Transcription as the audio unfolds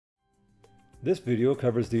This video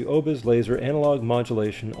covers the OBIS laser analog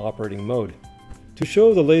modulation operating mode. To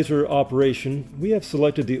show the laser operation, we have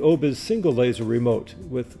selected the OBIS single laser remote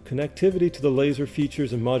with connectivity to the laser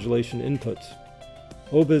features and modulation inputs.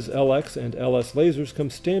 OBIS LX and LS lasers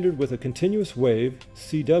come standard with a continuous wave,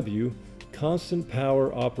 CW, constant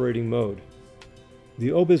power operating mode.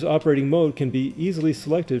 The OBIS operating mode can be easily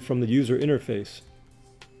selected from the user interface.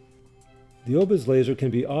 The OBIS laser can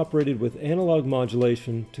be operated with analog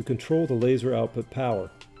modulation to control the laser output power.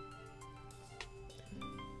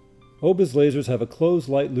 OBIS lasers have a closed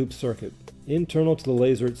light loop circuit, internal to the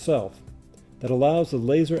laser itself, that allows the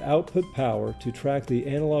laser output power to track the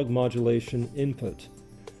analog modulation input.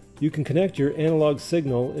 You can connect your analog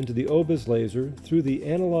signal into the OBIS laser through the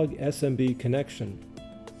analog SMB connection.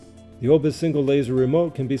 The OBIS single laser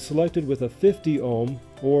remote can be selected with a 50 ohm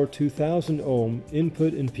or 2000 ohm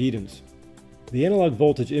input impedance. The analog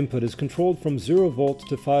voltage input is controlled from 0 volts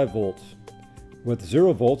to 5 volts. With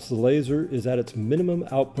 0 volts, the laser is at its minimum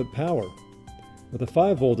output power. With a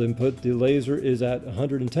 5 volt input, the laser is at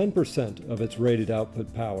 110% of its rated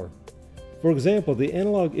output power. For example, the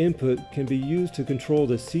analog input can be used to control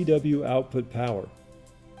the CW output power.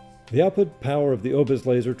 The output power of the OBIS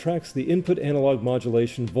laser tracks the input analog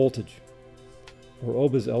modulation voltage. For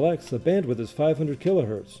OBIS LX, the bandwidth is 500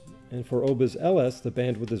 kHz. And for OBIS LS, the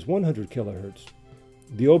bandwidth is 100 kHz.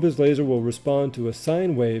 The OBIS laser will respond to a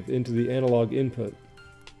sine wave into the analog input.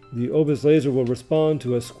 The OBIS laser will respond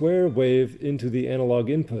to a square wave into the analog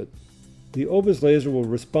input. The OBIS laser will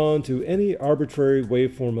respond to any arbitrary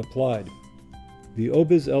waveform applied. The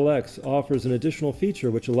OBIS LX offers an additional feature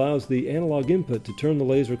which allows the analog input to turn the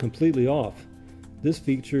laser completely off. This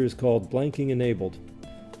feature is called blanking enabled.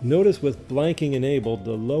 Notice with blanking enabled,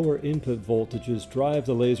 the lower input voltages drive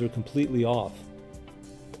the laser completely off.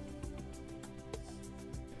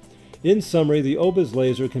 In summary, the OBIS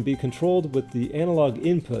laser can be controlled with the analog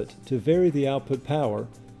input to vary the output power,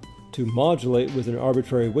 to modulate with an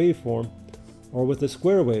arbitrary waveform, or with a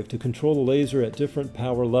square wave to control the laser at different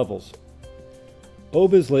power levels.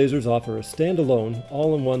 OBIS lasers offer a standalone,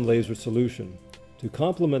 all-in-one laser solution. To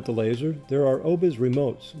complement the laser, there are OBIS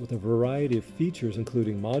remotes with a variety of features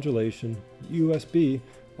including modulation, USB,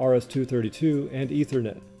 RS-232, and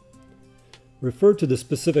Ethernet. Refer to the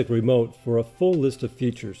specific remote for a full list of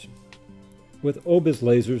features. With OBIS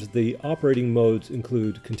lasers, the operating modes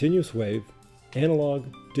include continuous wave, analog,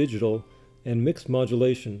 digital, and mixed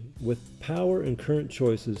modulation with power and current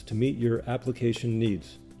choices to meet your application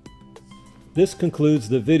needs. This concludes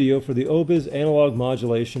the video for the OBIS analog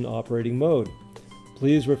modulation operating mode.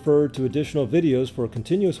 Please refer to additional videos for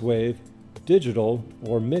continuous wave, digital,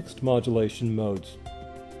 or mixed modulation modes.